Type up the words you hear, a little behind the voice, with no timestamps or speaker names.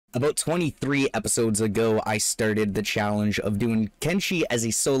About 23 episodes ago, I started the challenge of doing Kenshi as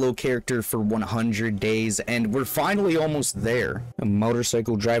a solo character for 100 days, and we're finally almost there. A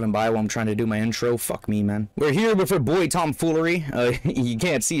motorcycle driving by while I'm trying to do my intro. Fuck me, man. We're here with our boy Tom Foolery. You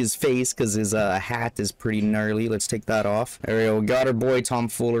can't see his face because his hat is pretty gnarly. Let's take that off. There we go. Got our boy Tom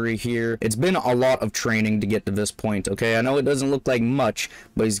Foolery here. It's been a lot of training to get to this point, okay? I know it doesn't look like much,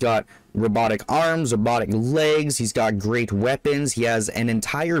 but he's got robotic arms, robotic legs, he's got great weapons, he has an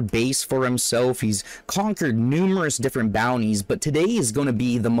entire base for himself, he's conquered numerous different bounties, but today is going to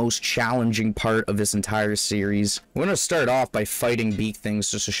be the most challenging part of this entire series. We're going to start off by fighting beak things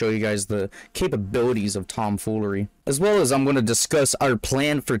just to show you guys the capabilities of Tom Foolery. As well as I'm going to discuss our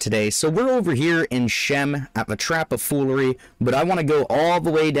plan for today. So we're over here in Shem at the Trap of Foolery, but I want to go all the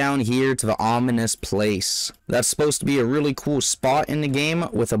way down here to the ominous place. That's supposed to be a really cool spot in the game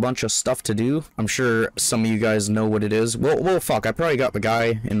with a bunch of stuff to do. I'm sure some of you guys know what it is. Well, fuck, I probably got the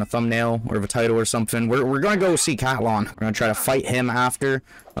guy in the thumbnail or the title or something. We're going to go see Cat Lon. We're going to try to fight him after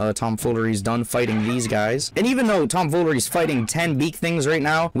Tom Foolery's done fighting these guys. And even though Tom Foolery's fighting 10 beak things right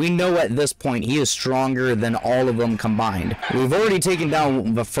now, we know at this point he is stronger than all of them combined. We've already taken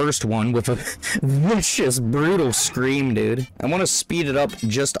down the first one with a vicious, brutal scream, dude. I want to speed it up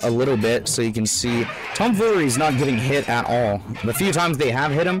just a little bit so you can see Tom Foolery's not getting hit at all. The few times they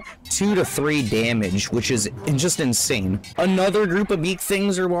have hit him, 2 to 3 damage, which is just insane. Another group of beak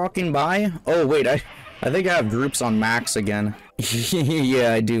things are walking by. Oh, wait, I think I have groups on max again.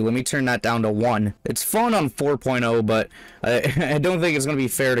 Yeah, I do. Let me turn that down to 1. It's fun on 4.0, but I don't think it's going to be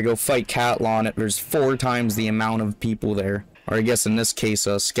fair to go fight Cat Lon. There's 4 times the amount of people there. Or I guess in this case,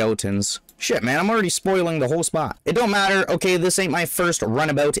 skeletons. Shit, man, I'm already spoiling the whole spot. It don't matter. Okay, this ain't my first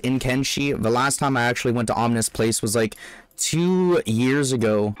runabout in Kenshi. The last time I actually went to Ominous Place was like 2 years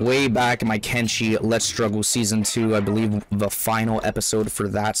ago, way back in my Kenshi Let's Struggle Season 2, I believe the final episode for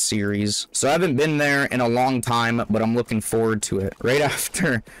that series. So I haven't been there in a long time, but I'm looking forward to it. Right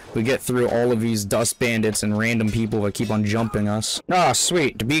after we get through all of these dust bandits and random people that keep on jumping us. Ah,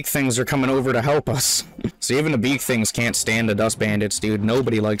 sweet, the beak things are coming over to help us. So even the beak things can't stand the dust bandits, dude.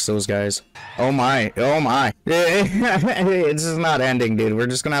 Nobody likes those guys. Oh my, oh my. This is not ending, dude. We're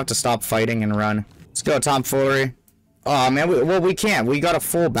just gonna have to stop fighting and run. Let's go, Tom Foolery. Oh man, we can't. We got a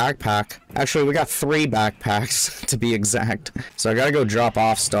full backpack. Actually, we got 3 backpacks to be exact. So I gotta go drop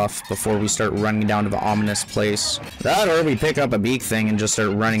off stuff before we start running down to the ominous place. That or we pick up a beak thing and just start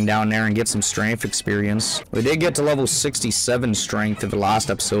running down there and get some strength experience. We did get to level 67 strength in the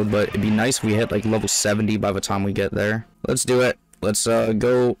last episode, but it'd be nice if we hit like level 70 by the time we get there. Let's do it. Let's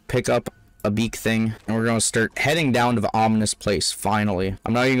go pick up a beak thing, and we're gonna start heading down to the ominous place finally.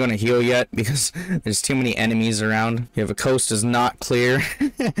 I'm not even gonna heal yet because there's too many enemies around. Yeah, the coast is not clear.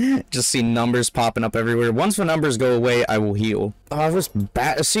 Just see numbers popping up everywhere. Once the numbers go away, I will heal. Oh, this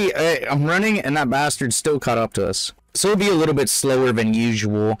see, I'm running and that bastard still caught up to us. So it'll be a little bit slower than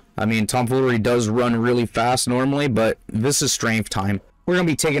usual. I mean, Tom Foolery does run really fast normally, but this is strength time. We're going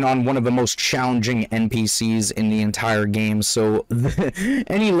to be taking on one of the most challenging NPCs in the entire game, so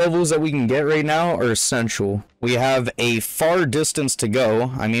any levels that we can get right now are essential. We have a far distance to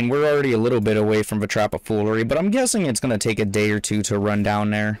go. I mean, we're already a little bit away from the Trap of Foolery, but I'm guessing it's going to take a day or 2 to run down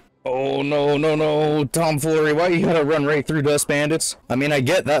there. Oh, no, no, no, Tom Foolery, why you gotta run right through dust bandits? I mean, I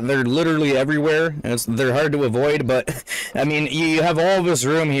get that they're literally everywhere, and they're hard to avoid, but, I mean, you have all this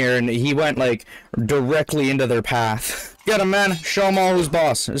room here, and he went, like, directly into their path. Get him, man. Show him all who's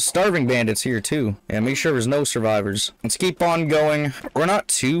boss. There's starving bandits here, too. Yeah, make sure there's no survivors. Let's keep on going. We're not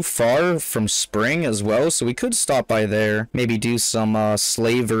too far from spring as well, so we could stop by there. Maybe do some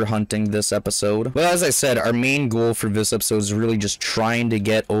slaver hunting this episode. But as I said, our main goal for this episode is really just trying to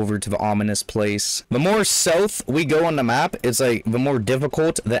get over to the ominous place. The more south we go on the map, it's like the more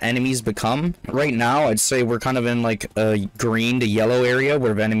difficult the enemies become. Right now, I'd say we're kind of in like a green to yellow area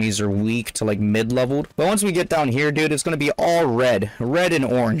where the enemies are weak to like mid-leveled. But once we get down here, dude, it's gonna be all red and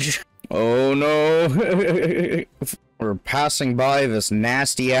orange. Oh no. We're passing by this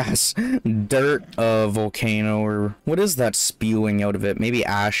nasty ass dirt volcano, or what is that spewing out of it? Maybe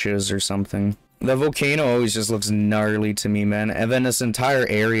ashes or something. The volcano always just looks gnarly to me, man. And then this entire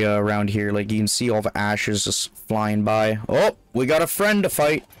area around here, like you can see all the ashes just flying by. Oh, we got a friend to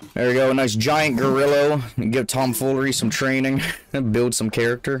fight. There we go, a nice giant gorilla. Give Tom Foolery some training and build some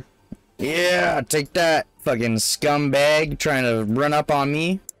character. Yeah, take that, fucking scumbag trying to run up on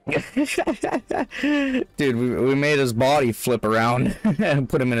me. Dude, we made his body flip around and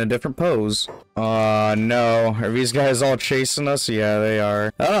put him in a different pose. No. Are these guys all chasing us? Yeah, they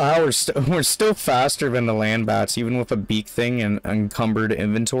are. I don't know how we're still faster than the land bats, even with a beak thing and encumbered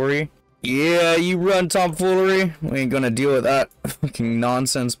inventory. Yeah, you run, Tom Foolery. We ain't gonna deal with that fucking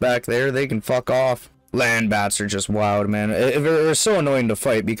nonsense back there. They can fuck off. Land bats are just wild, man. They're so annoying to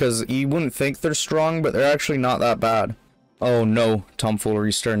fight because you wouldn't think they're strong, but they're actually not that bad. Oh no, Tom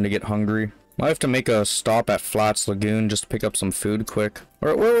Foolery's starting to get hungry. Might have to make a stop at Flats Lagoon just to pick up some food quick.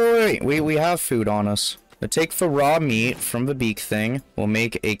 Wait. We have food on us. We'll take the raw meat from the beak thing. We'll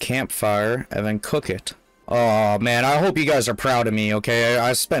make a campfire and then cook it. Oh man, I hope you guys are proud of me, okay?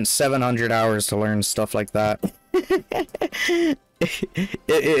 I spent 700 hours to learn stuff like that.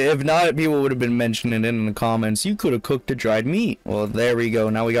 If not, people would have been mentioning it in the comments. You could have cooked a dried meat. Well, there we go.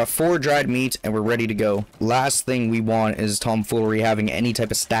 Now we got 4 dried meat and we're ready to go. Last thing we want is Tom Foolery having any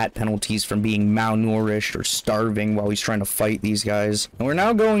type of stat penalties from being malnourished or starving while he's trying to fight these guys. And we're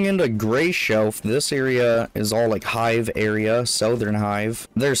now going into Gray Shelf. This area is all like hive area, southern hive.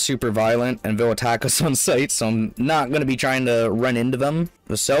 They're super violent and they'll attack us on sight, so I'm not going to be trying to run into them.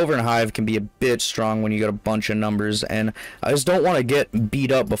 The Southern Hive can be a bit strong when you got a bunch of numbers, and I just don't want to get beat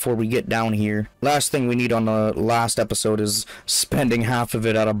up before we get down here. Last thing we need on the last episode is spending half of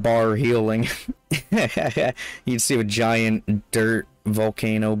it at a bar healing. You'd see a giant dirt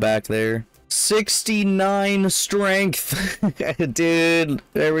volcano back there. 69 strength. Dude,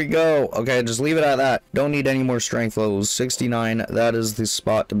 there we go. Okay, just leave it at that. Don't need any more strength levels. 69, that is the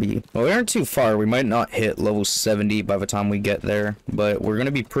spot to be. Well, we aren't too far. We might not hit level 70 by the time we get there, but we're gonna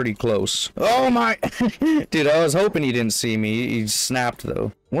be pretty close. Oh my. Dude, I was hoping you didn't see me. You snapped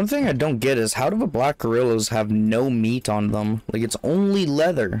though. One thing I don't get is how do the black gorillas have no meat on them? Like, it's only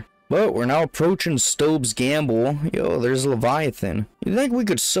leather. But we're now approaching Stobe's Gamble. Yo, there's Leviathan. You think we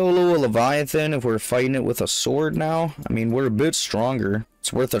could solo a Leviathan if we're fighting it with a sword now? I mean, we're a bit stronger.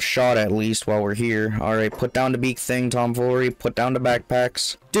 It's worth a shot at least while we're here. Alright, put down the beak thing, Tom Foolery. Put down the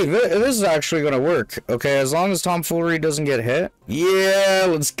backpacks. Dude, this is actually gonna work. Okay, as long as Tom Foolery doesn't get hit. Yeah,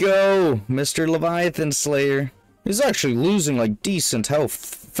 let's go, Mr. Leviathan Slayer. He's actually losing, like, decent health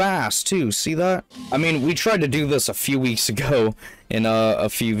fast, too. See that? I mean, we tried to do this a few weeks ago in a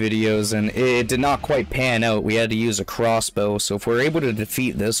few videos, and it did not quite pan out. We had to use a crossbow, so if we're able to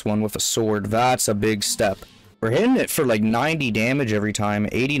defeat this one with a sword, that's a big step. We're hitting it for, like, 90 damage every time.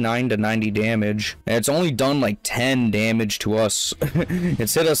 89 to 90 damage. And it's only done, like, 10 damage to us.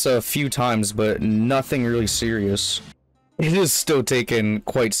 It's hit us a few times, but nothing really serious. It is still taking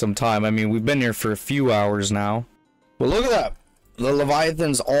quite some time. I mean, we've been here for a few hours now. Well, look at that. The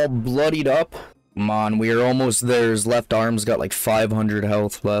Leviathan's all bloodied up. Come on, we are almost there. His left arm's got like 500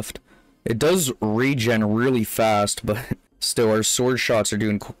 health left. It does regen really fast, but still, our sword shots are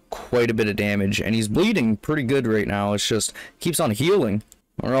doing quite a bit of damage. And he's bleeding pretty good right now. It's just, keeps on healing.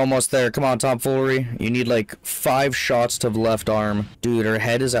 We're almost there. Come on, Tom Foolery. You need like 5 shots to the left arm. Dude, our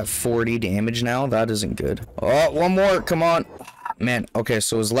head is at 40 damage now. That isn't good. Oh, one more. Come on. Man, okay,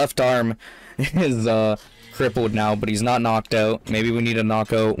 so his left arm is, crippled now, but he's not knocked out. Maybe we need to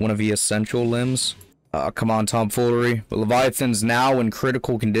knock out one of the essential limbs. Come on, Tom Foolery. The Leviathan's now in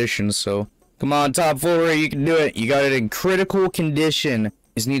critical condition, so... Come on, Tom Foolery, you can do it. You got it in critical condition. He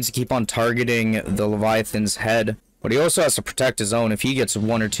just needs to keep on targeting the Leviathan's head. But he also has to protect his own. If he gets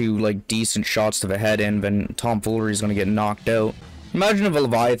 1 or 2, like, decent shots to the head in, then Tom Foolery's gonna get knocked out. Imagine if a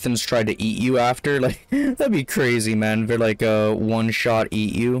Leviathan's tried to eat you after. Like, that'd be crazy, man. They're like a one-shot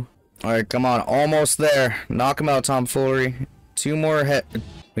eat you. Alright, come on. Almost there. Knock him out, Tom Foolery. 2 more hit.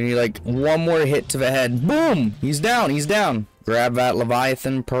 We need like 1 more hit to the head. Boom! He's down. He's down. Grab that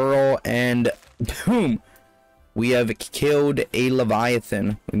Leviathan pearl and boom! We have killed a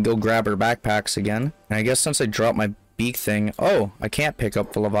Leviathan. We can go grab our backpacks again. And I guess since I dropped my beak thing... Oh, I can't pick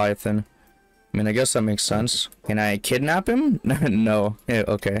up the Leviathan. I mean, I guess that makes sense. Can I kidnap him? No. Yeah,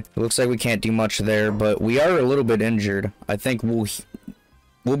 okay. It looks like we can't do much there, but we are a little bit injured. I think we'll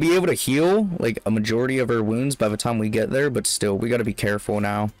be able to heal, like, a majority of our wounds by the time we get there, but still, we gotta be careful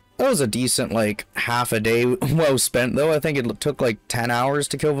now. That was a decent, like, half a day well spent, though. I think it took, like, 10 hours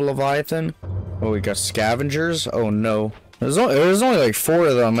to kill the Leviathan. Oh, we got scavengers? Oh, no. There's only like 4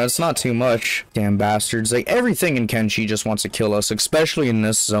 of them. That's not too much. Damn bastards. Like, everything in Kenshi just wants to kill us, especially in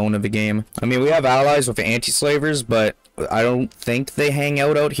this zone of the game. I mean, we have allies with the anti-slavers, but I don't think they hang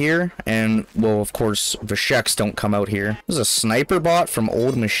out here. And, well, of course, the Sheks don't come out here. There's a sniper bot from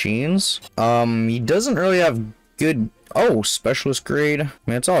Old Machines. He doesn't really have good... Oh, specialist grade. I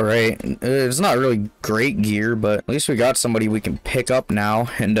mean, it's alright. It's not really great gear, but at least we got somebody we can pick up now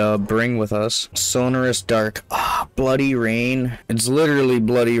and bring with us. Sonorous Dark. Ah, Bloody Rain. It's literally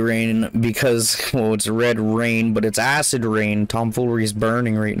Bloody Rain because, well, it's red rain, but it's acid rain. Tom Foolery's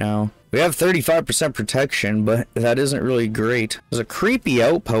burning right now. We have 35% protection, but that isn't really great. There's a creepy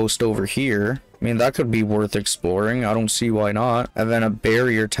outpost over here. I mean, that could be worth exploring. I don't see why not. And then a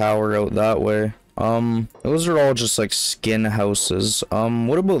barrier tower out that way. Those are all just like skin houses.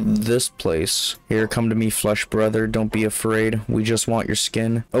 What about this place? Here, come to me, flesh brother. Don't be afraid. We just want your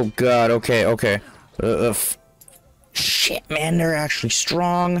skin. Oh god, okay. Shit, man, they're actually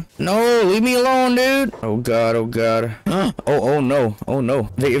strong. No, leave me alone, dude. Oh god. oh no.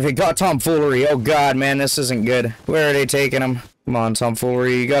 They got Tom Foolery. Oh god, man, this isn't good. Where are they taking him? Come on, Tom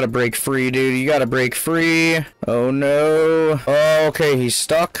Foolery, you gotta break free, dude. You gotta break free. Oh no. Oh, okay, he's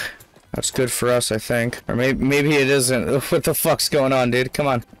stuck. That's good for us, I think. Or maybe it isn't. What the fuck's going on, dude? Come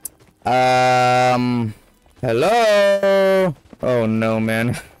on. Hello? Oh no,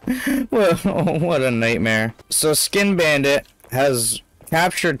 man. What a nightmare. So Skin Bandit has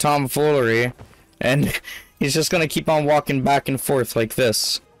captured Tom Foolery, and he's just gonna keep on walking back and forth like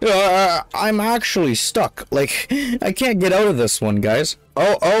this. I'm actually stuck. Like, I can't get out of this one, guys.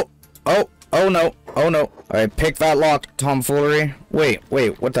 Oh no. Alright, pick that lock, Tom Foolery. Wait,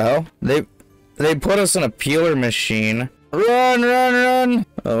 what the hell? They put us in a peeler machine. Run!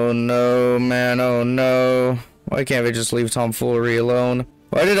 Oh no, man, oh no. Why can't we just leave Tom Foolery alone?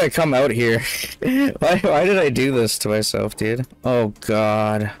 Why did I come out here? why did I do this to myself, dude? Oh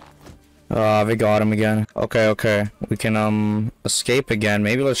god. They got him again. Okay. We can escape again.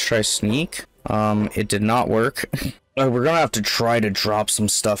 Maybe let's try sneak. It did not work. We're gonna have to try to drop some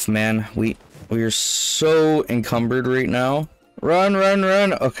stuff, man. We are so encumbered right now. Run!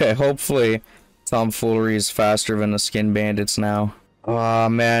 Okay, hopefully Tom Foolery is faster than the Skin Bandits now. Oh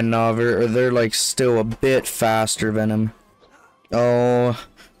man, no, they're like still a bit faster than him. Oh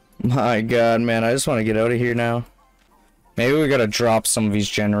my god, man, I just want to get out of here now. Maybe we gotta drop some of these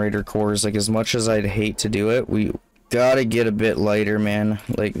generator cores. Like, as much as I'd hate to do it, we gotta get a bit lighter, man.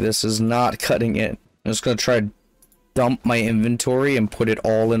 Like, this is not cutting it. I'm just gonna try to dump my inventory and put it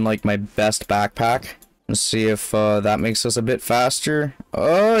all in like my best backpack and see if that makes us a bit faster.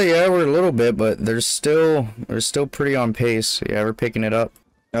 Oh yeah, we're a little bit, but they're still pretty on pace. Yeah, we're picking it up.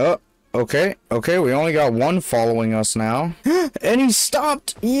 Oh, okay, we only got one following us now. And he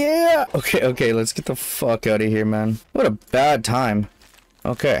stopped. Yeah. Okay, let's get the fuck out of here, man. What a bad time.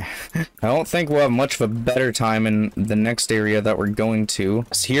 Okay, I don't think we'll have much of a better time in the next area that we're going to.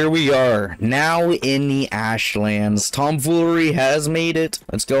 So here we are, now in the Ashlands. Tom Foolery has made it.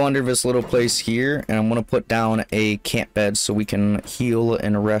 Let's go under this little place here, and I'm gonna put down a camp bed so we can heal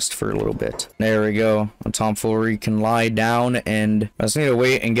and rest for a little bit. There we go. Tom Foolery can lie down, and I just need to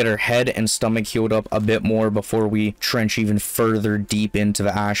wait and get her head and stomach healed up a bit more before we trench even further deep into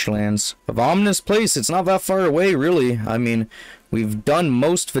the Ashlands. The ominous place, it's not that far away, really. I mean, we've done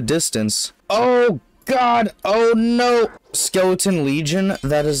most of the distance. Oh god, oh no. Skeleton Legion,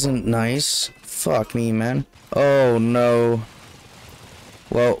 that isn't nice. Fuck me, man. Oh no.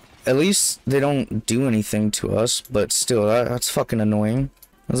 Well, at least they don't do anything to us, but still, that's fucking annoying.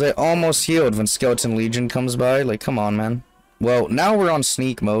 I was like almost healed when Skeleton Legion comes by. Like, come on, man. Well, now we're on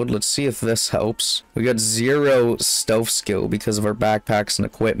sneak mode. Let's see if this helps. We got 0 stealth skill because of our backpacks and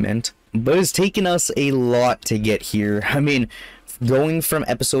equipment. But it's taken us a lot to get here. I mean, going from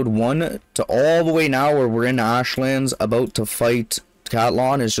episode 1 to all the way now where we're in Ashlands about to fight Cat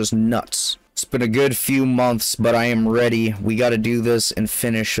Lon is just nuts. It's been a good few months, but I am ready. We gotta do this and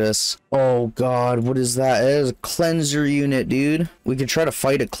finish this. Oh god, what is that? It is a cleanser unit, dude. We could try to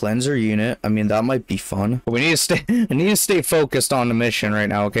fight a cleanser unit. I mean, that might be fun. But we need to stay focused on the mission right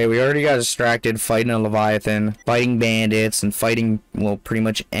now, okay? We already got distracted fighting a Leviathan, fighting bandits, and fighting, well, pretty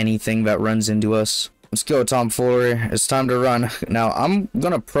much anything that runs into us. Let's go, Tom Foolery. It's time to run. Now, I'm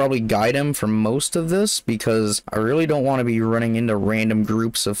gonna probably guide him for most of this because I really don't want to be running into random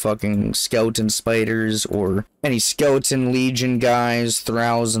groups of fucking skeleton spiders or any skeleton legion guys,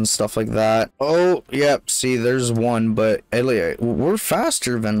 thralls, and stuff like that. Oh, yep. See, there's one, but we're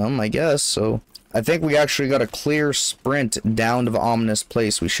faster than them, I guess, so I think we actually got a clear sprint down to the ominous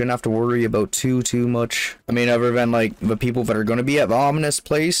place. We shouldn't have to worry about too much. I mean, other than like the people that are going to be at the ominous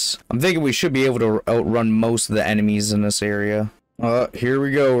place, I'm thinking we should be able to outrun most of the enemies in this area. Here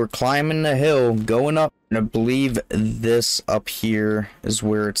we go. We're climbing the hill, going up. And I believe this up here is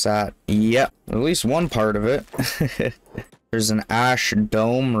where it's at. Yep, at least one part of it. There's an ash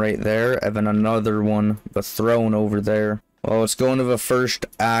dome right there, and then another one, the throne over there. Well, let's go into the first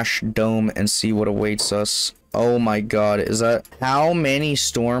ash dome and see what awaits us. Oh my god, is that... How many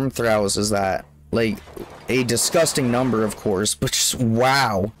storm thralls is that? Like, a disgusting number, of course, but just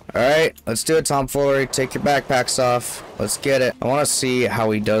wow. Alright, let's do it, Tom Foolery. Take your backpacks off. Let's get it. I want to see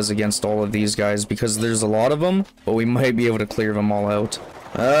how he does against all of these guys, because there's a lot of them, but we might be able to clear them all out.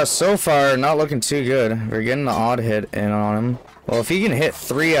 So far, not looking too good. We're getting the odd hit in on him. Well, if he can hit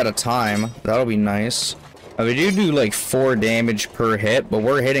 3 at a time, that'll be nice. We do like 4 damage per hit, but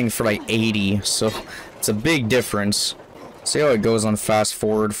we're hitting for like 80, so it's a big difference. See how it goes on fast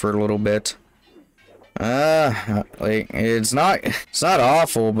forward for a little bit. Like it's not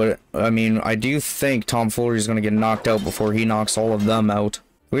awful, but I mean, I do think Tom Foolery is gonna get knocked out before he knocks all of them out.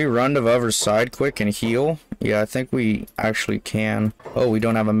 Can we run to the other side quick and heal? Yeah, I think we actually can. Oh, we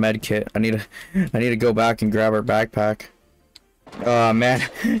don't have a med kit. I need to go back and grab our backpack. Oh man,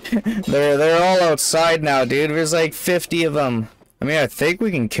 they're all outside now, dude. There's like 50 of them. I mean, I think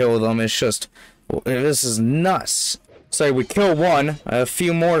we can kill them. It's just, this is nuts. So we kill one, a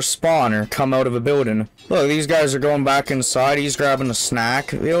few more spawn or come out of a building. Look, these guys are going back inside. He's grabbing a snack.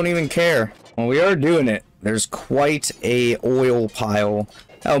 They don't even care. Well, we are doing it. There's quite a oil pile.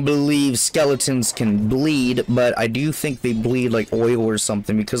 I don't believe skeletons can bleed, but I do think they bleed like oil or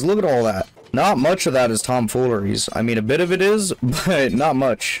something, because look at all that. Not much of that is Tom Foolery's. I mean, a bit of it is, but not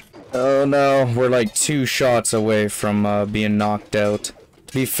much. Oh no, we're like 2 shots away from being knocked out.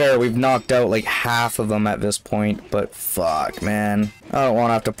 To be fair, we've knocked out like half of them at this point, but fuck, man. I don't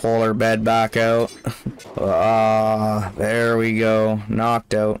want to have to pull our bed back out. There we go.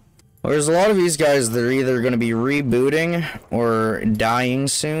 Knocked out. Well, there's a lot of these guys that are either going to be rebooting or dying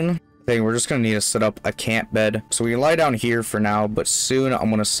soon. Okay, we're just going to need to set up a camp bed. So we can lie down here for now, but soon I'm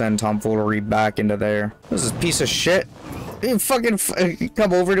going to send Tom Foolery back into there. This is a piece of shit. He fucking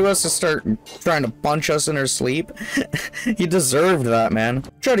come over to us to start trying to punch us in our sleep. He deserved that, man.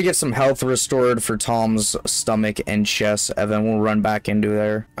 Try to get some health restored for Tom's stomach and chest, and then we'll run back into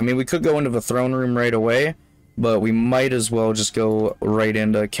there. I mean, we could go into the throne room right away, but we might as well just go right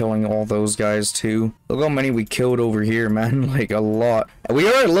into killing all those guys too. Look how many we killed over here, man. Like a lot. We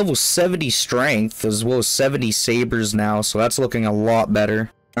are at level 70 strength as well as 70 sabers now, so that's looking a lot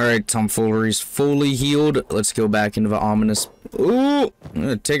better. Alright, Tom Foolery's fully healed. Let's go back into the ominous... Ooh! I'm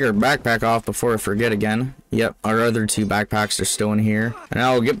gonna take our backpack off before I forget again. Yep, our other 2 backpacks are still in here. And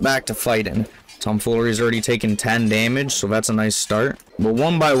I'll get back to fighting. Tom Foolery's already taken 10 damage, so that's a nice start. But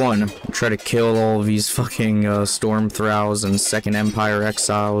one by one, we'll try to kill all of these fucking Storm Throws and Second Empire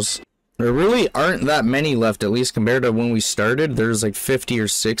Exiles. There really aren't that many left, at least compared to when we started. There's like 50 or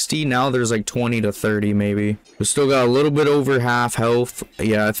 60. Now there's like 20 to 30 maybe. We still got a little bit over half health.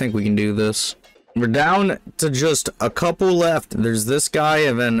 Yeah, I think we can do this. We're down to just a couple left. There's this guy,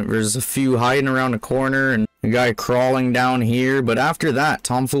 and then there's a few hiding around the corner, and a guy crawling down here. But after that,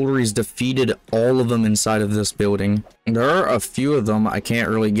 Tom Foolery's defeated all of them inside of this building. There are a few of them I can't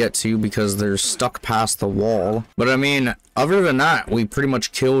really get to because they're stuck past the wall. But I mean, other than that, we pretty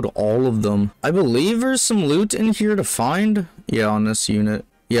much killed all of them. I believe there's some loot in here to find. Yeah, on this unit.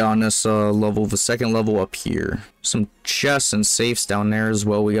 Yeah, on this level, the second level up here. Some chests and safes down there as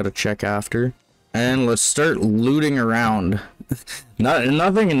well we gotta check after. And let's start looting around.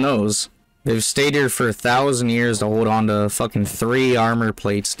 Nothing in those. They've stayed here for 1,000 years to hold on to fucking 3 armor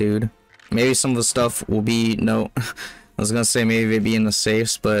plates, dude. Maybe some of the stuff will be... No. I was gonna say maybe they'd be in the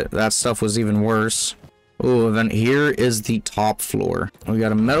safes, but that stuff was even worse. Oh, then here is the top floor. We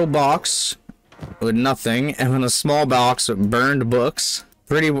got a metal box with nothing, and then a small box with burned books.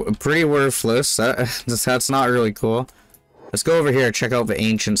 Pretty worthless. That's not really cool. Let's go over here and check out the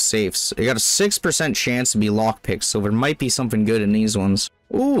ancient safes. You got a 6% chance to be lockpicked, so there might be something good in these ones.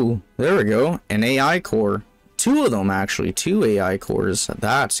 Ooh, there we go. An AI core. 2 of them, actually. 2 AI cores.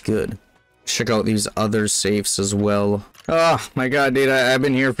 That's good. Check out these other safes as well. Oh, my god, dude. I've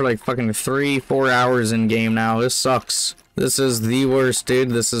been here for like fucking 3-4 hours in game now. This sucks. This is the worst, dude.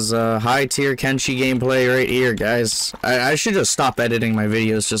 This is high tier Kenshi gameplay right here, guys. I should just stop editing my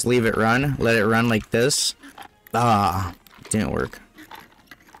videos. Just leave it run. Let it run like this. Ah. Didn't work.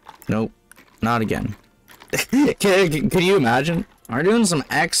 Nope. Not again. Can you imagine? We're doing some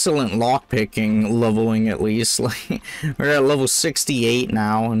excellent lockpicking, leveling at least. Like, we're at level 68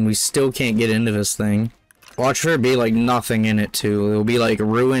 now, and we still can't get into this thing. Watch there be like nothing in it too. It'll be like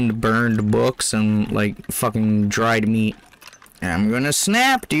ruined, burned books and like fucking dried meat. I'm gonna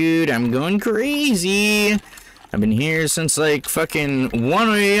snap, dude. I'm going crazy. I've been here since like fucking 1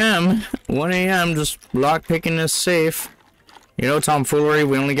 a.m. 1 a.m. just lockpicking this safe. You know, Tom Foolery,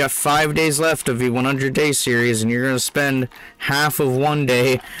 we only got 5 days left of the 100-day series, and you're gonna spend half of 1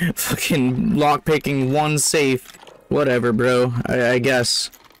 day fucking lockpicking 1 safe. Whatever, bro. I guess.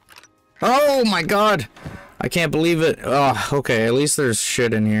 Oh my god! I can't believe it. Oh, okay, at least there's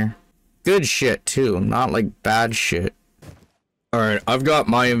shit in here. Good shit, too. Not like bad shit. Alright, I've got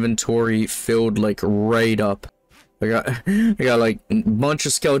my inventory filled like right up. I got like a bunch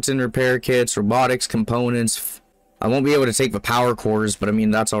of skeleton repair kits, robotics components. I won't be able to take the power cores, but I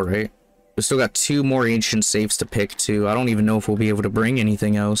mean, that's alright. We still got 2 more ancient safes to pick too. I don't even know if we'll be able to bring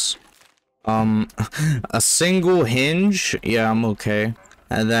anything else. A single hinge, yeah, I'm okay.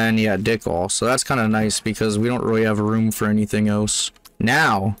 And then yeah, dick all. So that's kind of nice because we don't really have room for anything else.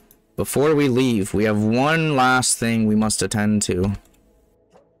 Now, before we leave, we have one last thing we must attend to.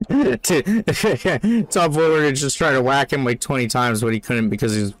 Tom Foolery just tried to whack him like 20 times, but he couldn't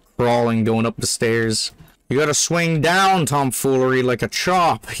because he's crawling going up the stairs. You gotta swing down, Tom Foolery, like a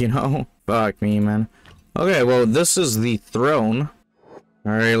chop, you know? Fuck me, man. Okay, well, this is the throne.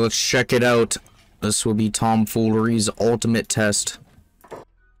 Alright, let's check it out. This will be Tom Foolery's ultimate test.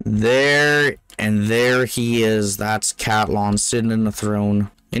 There, and there he is. That's Cat Lon sitting in the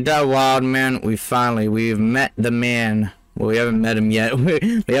throne. Ain't that wild, man? We've met the man. Well, we haven't met him yet.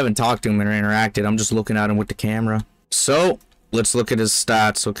 We haven't talked to him or interacted. I'm just looking at him with the camera. So, let's look at his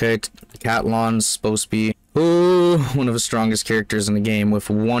stats, okay? Cat Lon's supposed to be one of the strongest characters in the game with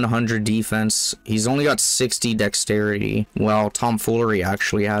 100 defense. He's only got 60 dexterity, while Tom Foolery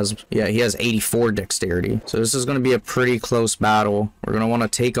actually has, yeah, he has 84 dexterity. So this is going to be a pretty close battle. We're going to want to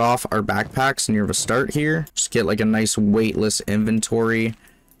take off our backpacks near the start here. Just get like a nice weightless inventory.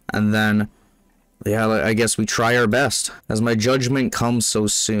 And then, yeah, I guess we try our best. As my judgment comes so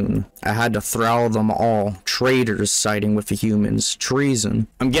soon, I had to throttle them all. Traitors siding with the humans. Treason.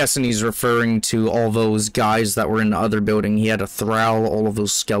 I'm guessing he's referring to all those guys that were in the other building. He had to throttle all of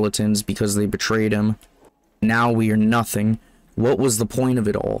those skeletons because they betrayed him. Now we are nothing. What was the point of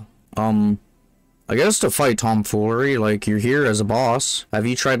it all? I guess to fight Tom Foolery, like, you're here as a boss. Have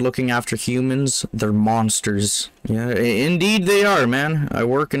you tried looking after humans? They're monsters. Yeah, indeed they are, man. I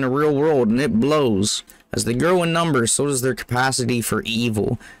work in the real world and it blows. As they grow in numbers, so does their capacity for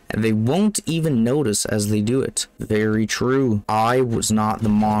evil, and they won't even notice as they do it. Very true. I was not the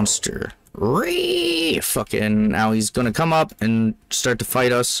monster. Fucking, now he's gonna come up and start to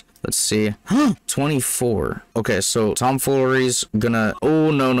fight us. Let's see. 24. Okay, so Tom Foolery's gonna... Oh,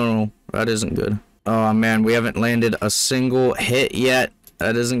 no. That isn't good. Oh, man, we haven't landed a single hit yet.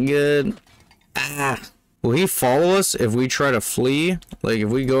 That isn't good. Will he follow us if we try to flee? Like, if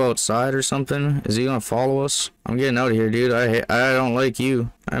we go outside or something? Is he gonna follow us? I'm getting out of here, dude. I don't like you.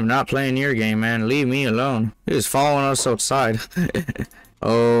 I'm not playing your game, man. Leave me alone. He's following us outside.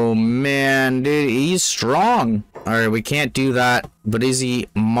 Oh, man, dude. He's strong. Alright, we can't do that. But is he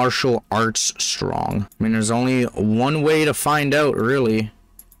martial arts strong? I mean, there's only one way to find out, really.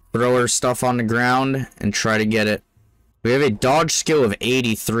 Throw our stuff on the ground and try to get it. We have a dodge skill of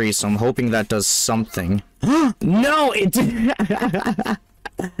 83, so I'm hoping that does something. No, it did.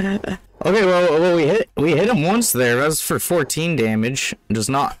 Okay, well, we hit him once there. That's for 14 damage. Just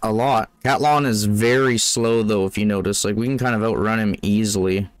not a lot. Cat Lon is very slow, though, if you notice. Like, we can kind of outrun him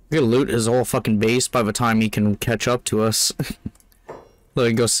easily. We can loot his whole fucking base by the time he can catch up to us. Let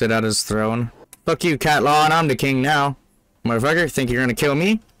me go sit at his throne. Fuck you, Cat Lon. I'm the king now. Motherfucker, think you're gonna kill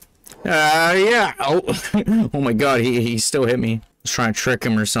me? Yeah. Oh, oh my god, he still hit me. I was trying to trick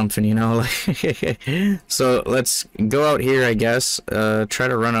him or something, you know? So let's go out here, I guess. Try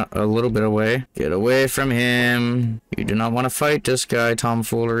to run a little bit away. Get away from him. You do not want to fight this guy, Tom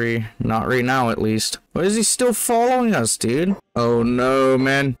Foolery. Not right now, at least. Why is he still following us, dude? Oh no,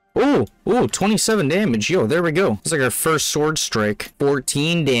 man. Oh, 27 damage. Yo, there we go. It's like our first sword strike.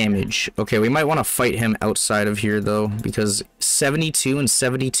 14 damage. Okay, we might want to fight him outside of here, though, because 72 and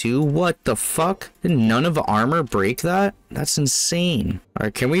 72? What the fuck? Did none of the armor break that? That's insane.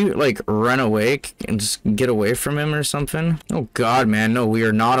 Alright, can we, like, run away and just get away from him or something? Oh, God, man. No, we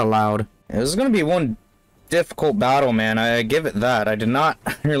are not allowed. Yeah, this is gonna be one difficult battle, man. I give it that. I did not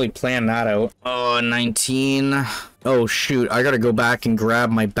really plan that out. Oh, 19. Oh, shoot. I gotta go back and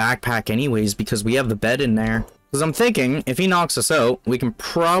grab my backpack anyways because we have the bed in there. Because I'm thinking, if he knocks us out, we can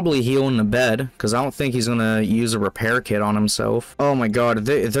probably heal in the bed. Because I don't think he's gonna use a repair kit on himself. Oh my god,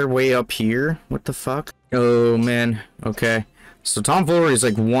 they're way up here? What the fuck? Oh, man. Okay. So Tom Foolery is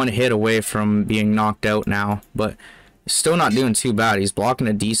like one hit away from being knocked out now. But still not doing too bad. He's blocking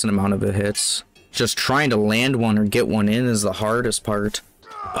a decent amount of the hits. Just trying to land one or get one in is the hardest part.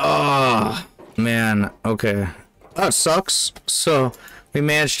 Oh, man. Okay. That sucks. So, we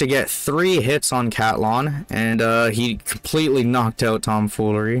managed to get 3 hits on Cat Lon, and he completely knocked out Tom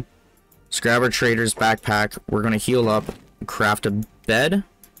Foolery. Let's grab our trader's backpack. We're gonna heal up, craft a bed.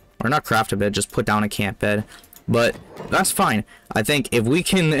 Or not craft a bed, just put down a camp bed. But that's fine. I think if we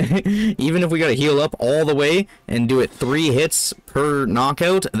can, even if we gotta heal up all the way and do it 3 hits per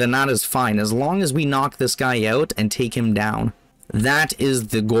knockout, then that is fine. As long as we knock this guy out and take him down. That is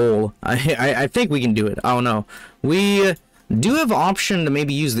the goal. I think we can do it. I don't know. We do have option to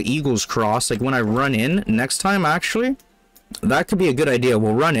maybe use the Eagle's Cross, like when I run in next time, actually. That could be a good idea.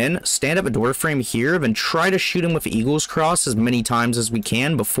 We'll run in, stand up a door frame here, then try to shoot him with Eagle's Cross as many times as we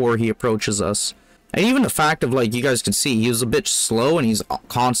can before he approaches us. And even the fact of, like, you guys could see, he was a bit slow and he's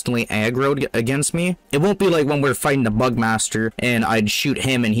constantly aggroed against me. It won't be like when we're fighting the Bugmaster and I'd shoot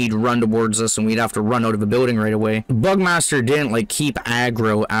him and he'd run towards us and we'd have to run out of the building right away. Bugmaster didn't, like, keep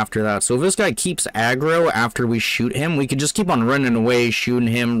aggro after that. So if this guy keeps aggro after we shoot him, we could just keep on running away, shooting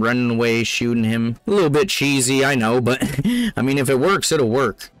him, running away, shooting him. A little bit cheesy, I know, but I mean, if it works, it'll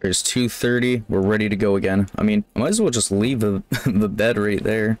work. There's 2:30. We're ready to go again. I mean, I might as well just leave the bed right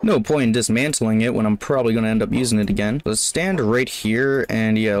there. No point in dismantling it when I'm probably going to end up using it again. Let's stand right here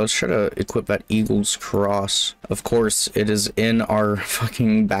and yeah, let's try to equip that Eagle's Cross. Of course, it is in our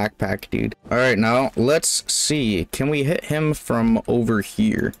fucking backpack, dude. All right, now let's see. Can we hit him from over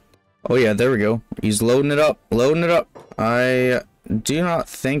here? Oh yeah, there we go. He's loading it up, loading it up. I do not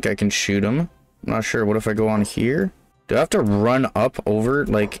think I can shoot him. I'm not sure. What if I go on here? Do I have to run up over,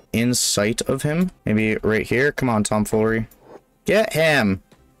 like, in sight of him? Maybe right here? Come on, Tom Foolery. Get him!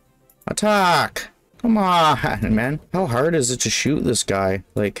 Attack! Come on, man. How hard is it to shoot this guy?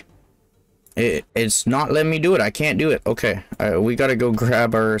 Like, it's not letting me do it. I can't do it. Okay, we gotta go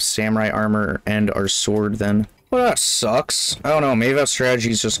grab our samurai armor and our sword then. Well, that sucks. I don't know, maybe that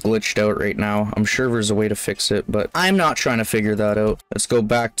strategy's just glitched out right now. I'm sure there's a way to fix it, but I'm not trying to figure that out. Let's go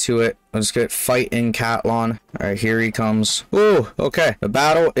back to it. Let's get fighting Cat Lon. Alright, here he comes. Woo, okay. The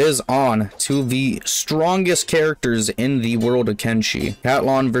battle is on. Two of the strongest characters in the world of Kenshi. Cat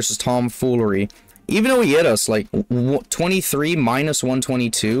Lon versus Tom Foolery. Even though he hit us, like, 23 minus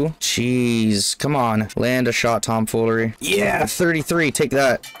 122. Jeez, come on. Land a shot, Tom Foolery. Yeah, 33. Take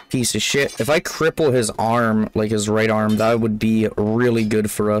that, piece of shit. If I cripple his arm, like his right arm, that would be really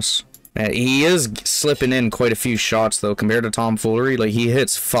good for us. He is slipping in quite a few shots, though, compared to Tom Foolery. Like, he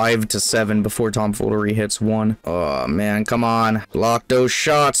hits 5 to 7 before Tom Foolery hits 1. Oh, man, come on. Block those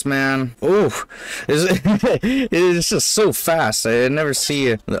shots, man. Oh, it's just so fast. I never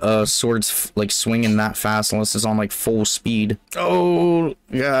see swords, like, swinging that fast unless it's on, like, full speed. Oh,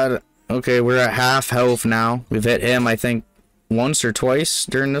 God. Okay, we're at half health now. We've hit him, I think, once or twice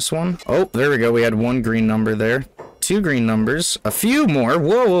during this one. Oh, there we go. We had 1 green number there. 2 green numbers, a few more.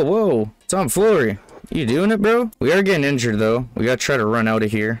 Whoa, whoa, whoa. Tom Foolery, you doing it, bro? We are getting injured, though. We gotta try to run out of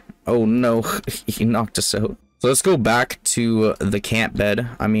here. Oh, no. He knocked us out. So let's go back to the camp bed.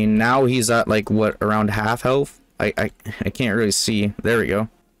 I mean, now he's at, like, what, around half health? I can't really see. There we go.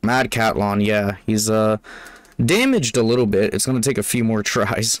 Mad Cat Lon, yeah. He's, damaged a little bit. It's gonna take a few more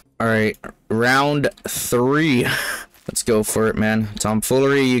tries. All right, round 3. Let's go for it, man. Tom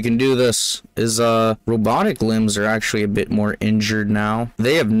Foolery, you can do this. His robotic limbs are actually a bit more injured now.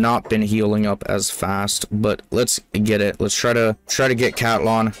 They have not been healing up as fast, but let's get it. Let's try to get Cat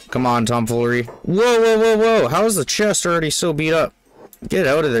Lon. Come on, Tom Foolery. Whoa, whoa, whoa, whoa. How is the chest already so beat up? Get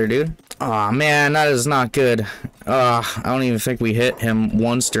out of there, dude. Aw, man, that is not good. I don't even think we hit him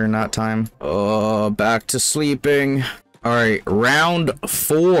once during that time. Oh, back to sleeping. All right, round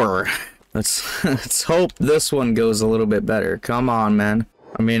 4. Let's hope this one goes a little bit better. Come on, man.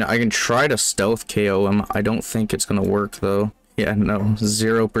 I mean, I can try to stealth KO him. I don't think it's gonna work, though. Yeah, no.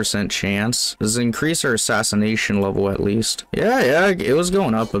 0% chance. Does it increase our assassination level, at least? Yeah, it was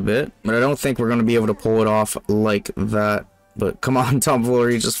going up a bit. But I don't think we're gonna be able to pull it off like that. But come on, Tom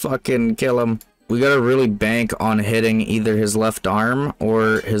Foolery, just fucking kill him. We gotta really bank on hitting either his left arm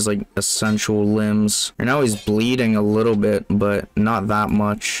or his, like, essential limbs. Right now he's bleeding a little bit, but not that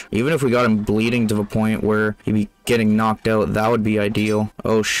much. Even if we got him bleeding to the point where he'd be getting knocked out, that would be ideal.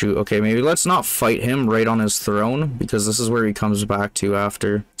 Oh, shoot. Okay, maybe let's not fight him right on his throne, because this is where he comes back to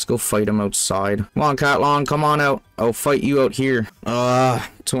after. Let's go fight him outside. Come on, Cat Lon, come on out. I'll fight you out here.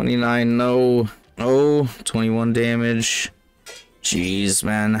 29, no. Oh, 21 damage. Jeez,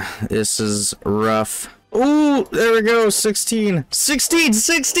 man, this is rough. Ooh, there we go, 16, 60,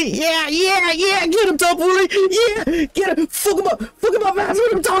 yeah, get him, Tom Foolery, yeah, get him, fuck him up, man, that's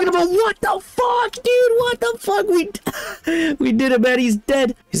what I'm talking about. What the fuck, dude, what the fuck, we did it, man, he's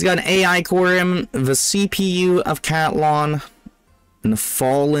dead. He's got an AI core in, the CPU of Cat Lon, and the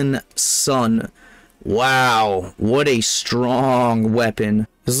Fallen Sun. Wow, what a strong weapon.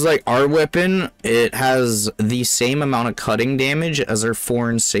 This is like our weapon. It has the same amount of cutting damage as our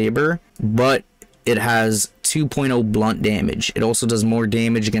foreign saber, but it has 2.0 blunt damage. It also does more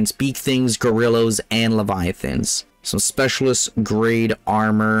damage against beak things, gorillas, and leviathans. Some specialist grade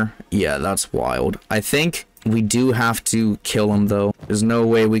armor. Yeah, that's wild. I think we do have to kill him, though. There's no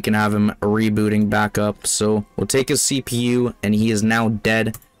way we can have him rebooting back up. So we'll take his CPU, and he is now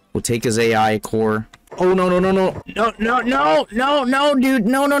dead. We'll take his AI core. Oh, no, dude. No.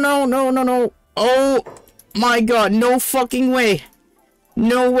 Oh, my god, no fucking way.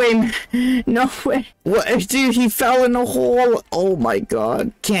 No way, man. No way. What, dude, he fell in a hole. Oh my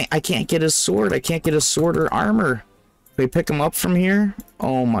god. I can't get his sword. I can't get his sword or armor. Can we pick him up from here?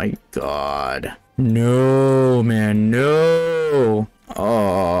 Oh my god. No, man, no.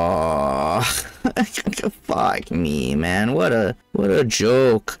 Oh. Fuck me, man. What a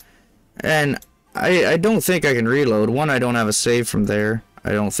joke. And I don't think I can reload. One, I don't have a save from there.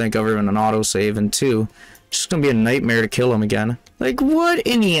 I don't think I've even an autosave. And two, it's just gonna be a nightmare to kill him again. Like, what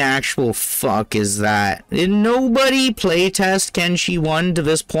in the actual fuck is that? Did nobody playtest Kenshi 1 to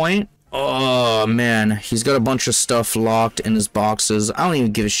this point? Oh, man. He's got a bunch of stuff locked in his boxes. I don't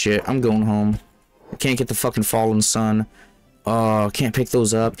even give a shit. I'm going home. I can't get the fucking fallen sun. Oh, can't pick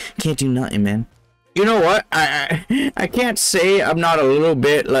those up. Can't do nothing, man. You know what? I can't say I'm not a little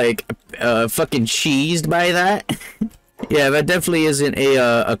bit, like, fucking cheesed by that. Yeah, that definitely isn't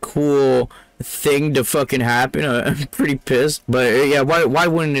a cool thing to fucking happen. I'm pretty pissed, but yeah, why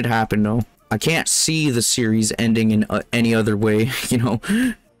wouldn't it happen though? I can't see the series ending in any other way, you know.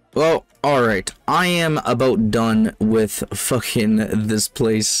 Well, all right, I am about done with fucking this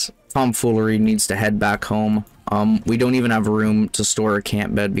place. Tom Foolery needs to head back home. We don't even have room to store a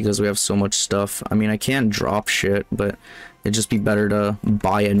camp bed because we have so much stuff. I mean, I can drop shit, but it'd just be better to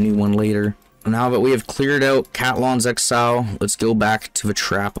buy a new one later. Now that we have cleared out Cat Lon's exile, let's go back to the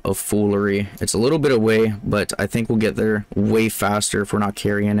Trap of Foolery. It's a little bit away, but I think we'll get there way faster if we're not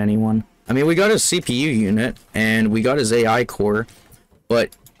carrying anyone. I mean, we got his CPU unit, and we got his AI core, but,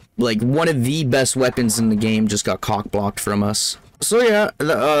 like, one of the best weapons in the game just got cock-blocked from us. So yeah,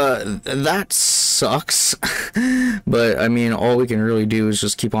 that sucks. But, I mean, all we can really do is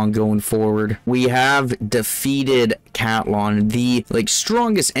just keep on going forward. We have defeated Cat Lon, the, like,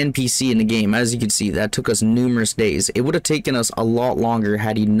 strongest NPC in the game. As you can see, that took us numerous days. It would have taken us a lot longer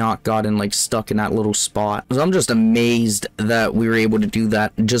had he not gotten, like, stuck in that little spot. So I'm just amazed that we were able to do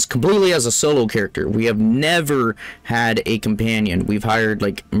that just completely as a solo character. We have never had a companion. We've hired,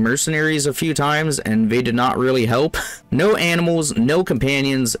 like, mercenaries a few times, and they did not really help. No animals, no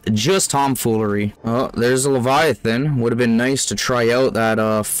companions, just Tom Foolery. Oh, there's a Leviathan. Would have been nice to try out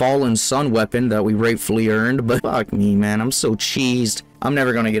that fallen sun weapon that we rightfully earned, but fuck me, man, I'm so cheesed. I'm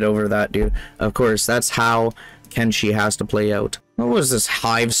never gonna get over that, dude. Of course, that's how Kenshi has to play out. What was this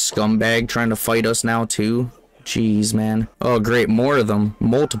hive scumbag trying to fight us now too? Jeez, man. Oh great, more of them.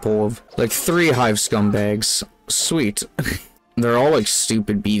 Multiple of, like, 3 hive scumbags. Sweet. They're all, like,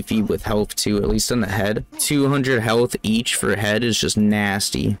 stupid beefy with health, too, at least in the head. 200 health each for head is just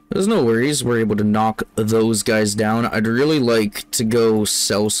nasty. There's no worries. We're able to knock those guys down. I'd really like to go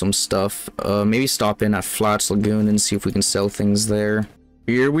sell some stuff. Maybe stop in at Flats Lagoon and see if we can sell things there.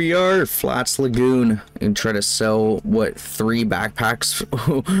 Here we are, Flats Lagoon, and try to sell, what, 3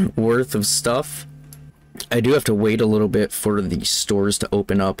 backpacks worth of stuff. I do have to wait a little bit for the stores to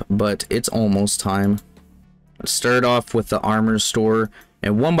open up, but it's almost time. Let's start off with the armor store,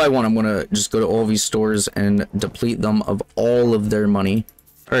 and one by one I'm gonna just go to all these stores and deplete them of all of their money.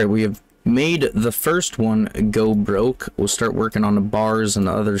 Alright, we have made the first one go broke. We'll start working on the bars and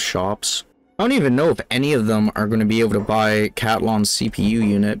the other shops. I don't even know if any of them are going to be able to buy Cat Lon's CPU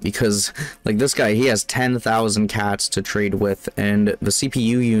unit, because, like, this guy, he has 10,000 cats to trade with, and the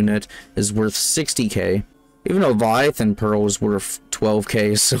CPU unit is worth 60k. Even though Leviathan Pearl is worth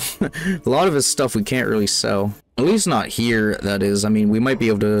 12k, so a lot of his stuff we can't really sell. At least not here, that is. I mean, we might be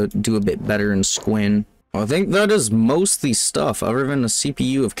able to do a bit better in Squin. I think that is mostly stuff, other than the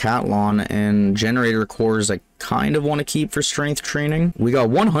CPU of Cat Lon and generator cores I kind of want to keep for strength training. We got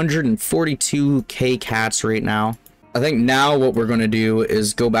 142k cats right now. I think now what we're going to do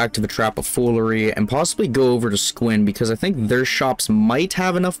is go back to the Trap of Foolery and possibly go over to Squin, because I think their shops might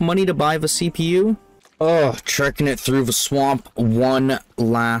have enough money to buy the CPU. Oh, trekking it through the swamp one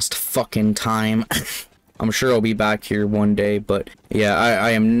last fucking time. I'm sure I'll be back here one day, but yeah,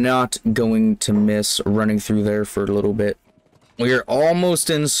 I am not going to miss running through there for a little bit. We are almost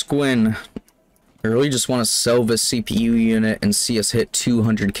in Squin. I really just want to sell the CPU unit and see us hit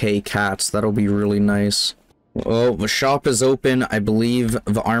 200k cats. That'll be really nice. Well, the shop is open. I believe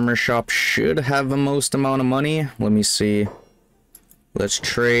the armor shop should have the most amount of money. Let me see. Let's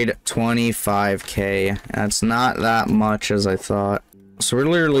trade 25k. That's not that much as I thought. So we're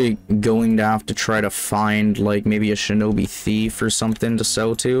literally going to have to try to find, like, maybe a shinobi thief or something to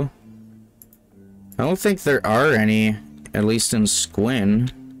sell to. I don't think there are any, at least in Squin.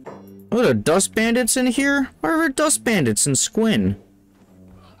 Oh, there are dust bandits in here? Why are there dust bandits in Squin?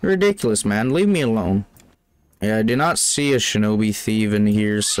 Ridiculous, man. Leave me alone. Yeah, I do not see a shinobi thief in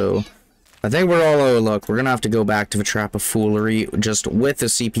here, so I think we're all out of luck. We're gonna have to go back to the Trap of Foolery just with the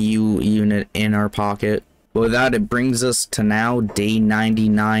CPU unit in our pocket. But with that, it brings us to now day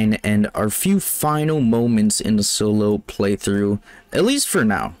 99 and our few final moments in the solo playthrough, at least for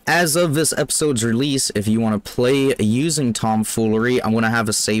now. As of this episode's release, if you want to play using Tom Foolery, I'm going to have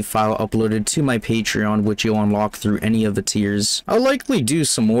a save file uploaded to my Patreon, which you'll unlock through any of the tiers. I'll likely do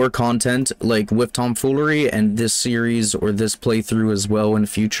some more content like with Tom Foolery and this series or this playthrough as well in the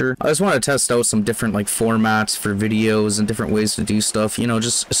future. I just want to test out some different like formats for videos and different ways to do stuff, you know,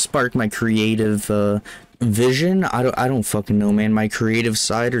 just spark my creative vision. I don't fucking know, man, my creative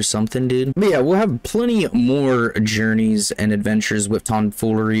side or something, dude. But yeah, we'll have plenty more journeys and adventures with Tom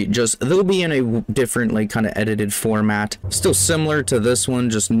Foolery, just they'll be in a different like kind of edited format, still similar to this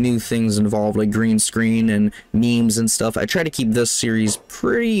one, just new things involved like green screen and memes and stuff. I try to keep this series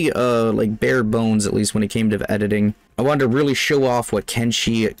pretty like bare bones, at least when it came to editing. I wanted to really show off what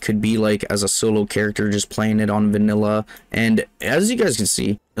Kenshi could be like as a solo character, just playing it on vanilla. And as you guys can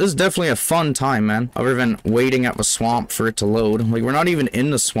see, this is definitely a fun time, man. Other than waiting at the swamp for it to load. Like, we're not even in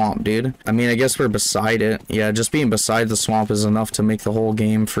the swamp, dude. I mean, I guess we're beside it. Yeah, just being beside the swamp is enough to make the whole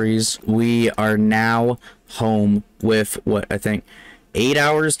game freeze. We are now home with, what, I think 8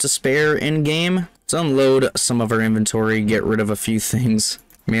 hours to spare in-game. Let's unload some of our inventory, get rid of a few things.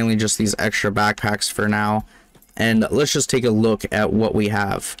 Mainly just these extra backpacks for now. And let's just take a look at what we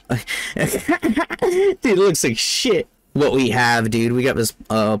have. Dude, it looks like shit. What we have, dude, we got this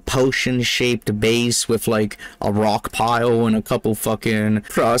potion-shaped base with like a rock pile and a couple fucking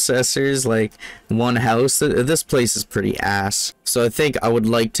processors, like one house. This place is pretty ass. So I think I would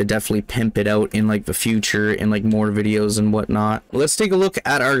like to definitely pimp it out in like the future in like more videos and whatnot. Let's take a look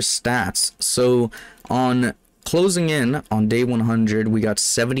at our stats. So on closing in on day 100, we got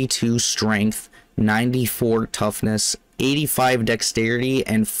 72 strength, 94 toughness, 85 dexterity,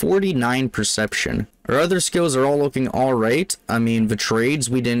 and 49 perception. Our other skills are all looking alright. I mean, the trades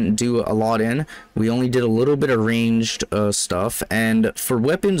we didn't do a lot in. We only did a little bit of ranged stuff. And for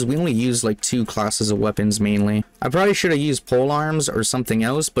weapons, we only used like 2 classes of weapons mainly. I probably should have used pole arms or something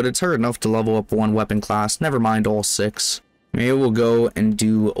else, but it's hard enough to level up 1 weapon class. Never mind all 6. Maybe we'll go and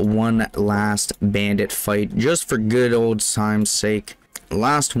do one last bandit fight, just for good old time's sake.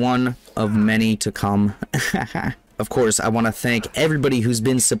 Last one of many to come. Of course, I want to thank everybody who's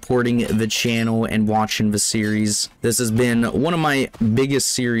been supporting the channel and watching the series. This has been one of my biggest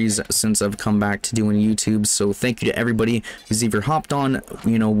series since I've come back to doing YouTube, so thank you to everybody who's either hopped on,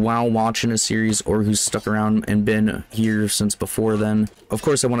 you know, while watching a series or who's stuck around and been here since before then. Of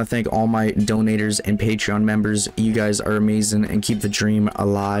course, I want to thank all my donators and Patreon members. You guys are amazing and keep the dream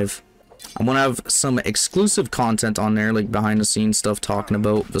alive. I want to have some exclusive content on there, like behind the scenes stuff talking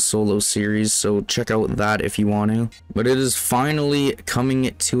about the solo series, so check out that if you want to. But it is finally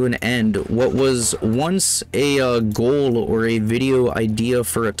coming to an end. What was once a goal or a video idea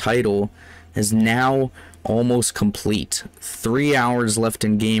for a title is now almost complete. 3 hours left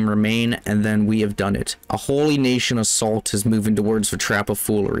in game remain, and then we have done it. A holy nation assault is moving towards the trap of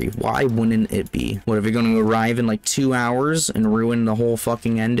foolery. Why wouldn't it be? What, are we going to arrive in like 2 hours and ruin the whole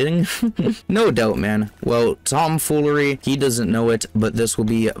fucking ending? No doubt, man. Well, Tom Foolery, he doesn't know it, but this will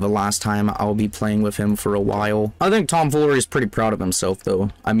be the last time I'll be playing with him for a while. I think Tom Foolery is pretty proud of himself,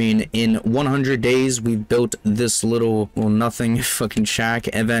 though. I mean, in 100 days, we've built this little, well, nothing fucking shack,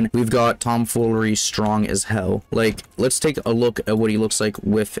 and then we've got Tom Foolery strong as hell. Like, let's take a look at what he looks like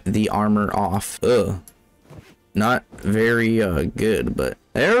with the armor off. Ugh. Not very good, but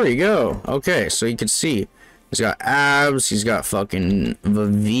there we go. Okay, so you can see he's got abs, he's got fucking the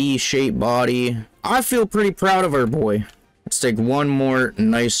V-shaped body. I feel pretty proud of our boy. Let's take one more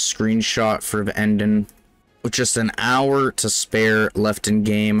nice screenshot for the ending. With just an hour to spare left in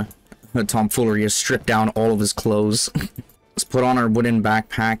game, Tom Foolery has stripped down all of his clothes. Let's put on our wooden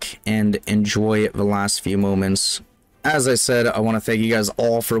backpack and enjoy the last few moments. As I said, I want to thank you guys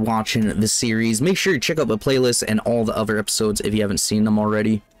all for watching this series. Make sure you check out the playlist and all the other episodes if you haven't seen them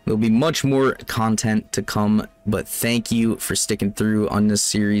already. There'll be much more content to come, but thank you for sticking through on this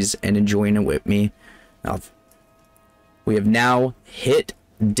series and enjoying it with me. Now, we have now hit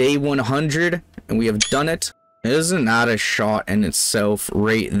day 100, and we have done it. Isn't that a shot in itself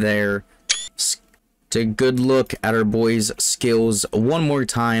right there? Take a good look at our boys' skills one more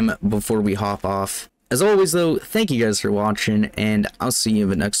time before we hop off. As always though, thank you guys for watching, and I'll see you in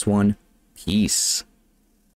the next one. Peace.